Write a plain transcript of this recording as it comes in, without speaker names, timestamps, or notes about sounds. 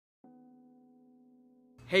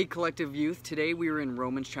Hey Collective Youth, today we are in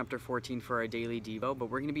Romans chapter 14 for our daily Devo, but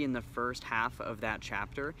we're going to be in the first half of that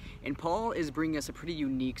chapter. And Paul is bringing us a pretty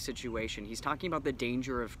unique situation. He's talking about the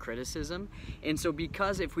danger of criticism. And so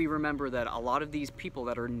because if we remember that a lot of these people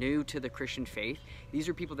that are new to the Christian faith, these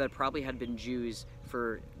are people that probably had been Jews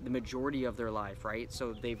for the majority of their life, right?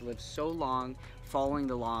 So they've lived so long following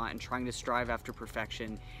the law and trying to strive after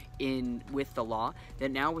perfection with the law,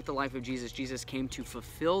 that now with the life of Jesus, Jesus came to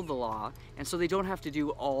fulfill the law, and so they don't have to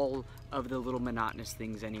do all of the little monotonous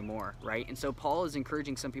things anymore, right? And so Paul is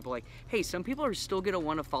encouraging some people like, hey, some people are still going to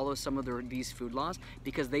want to follow some of these food laws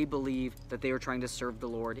because they believe that they are trying to serve the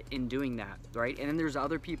Lord in doing that, right? And then there's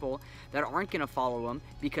other people that aren't going to follow them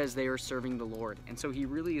because they are serving the Lord. And so he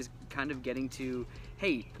really is kind of getting to,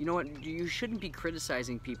 hey, you know what, you shouldn't be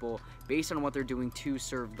criticizing people based on what they're doing to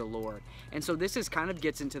serve the Lord. And so this is kind of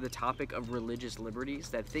gets into the topic of religious liberties,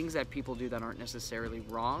 that things that people do that aren't necessarily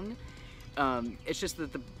wrong. It's just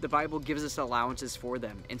that the Bible gives us allowances for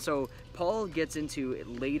them. And so Paul gets into it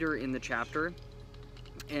later in the chapter.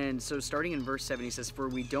 And so starting in verse 7, he says, "For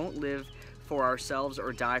we don't live for ourselves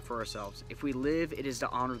or die for ourselves. If we live, it is to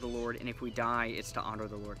honor the Lord, and if we die, it's to honor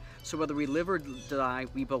the Lord. So whether we live or die,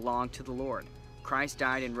 we belong to the Lord. Christ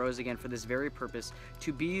died and rose again for this very purpose,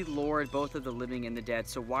 to be Lord both of the living and the dead.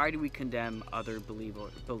 So why do we condemn other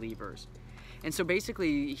believers?" And so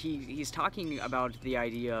basically he's talking about the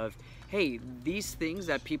idea of, hey, these things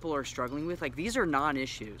that people are struggling with, like, these are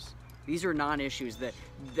non-issues. These are non-issues.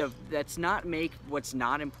 Let's not make what's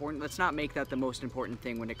not important, let's not make that the most important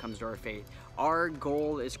thing when it comes to our faith. Our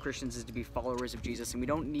goal as Christians is to be followers of Jesus, and we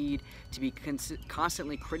don't need to be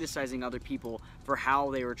constantly criticizing other people for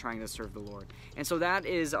how they were trying to serve the Lord. And so that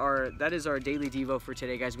is our daily Devo for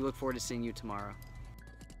today, guys. We look forward to seeing you tomorrow.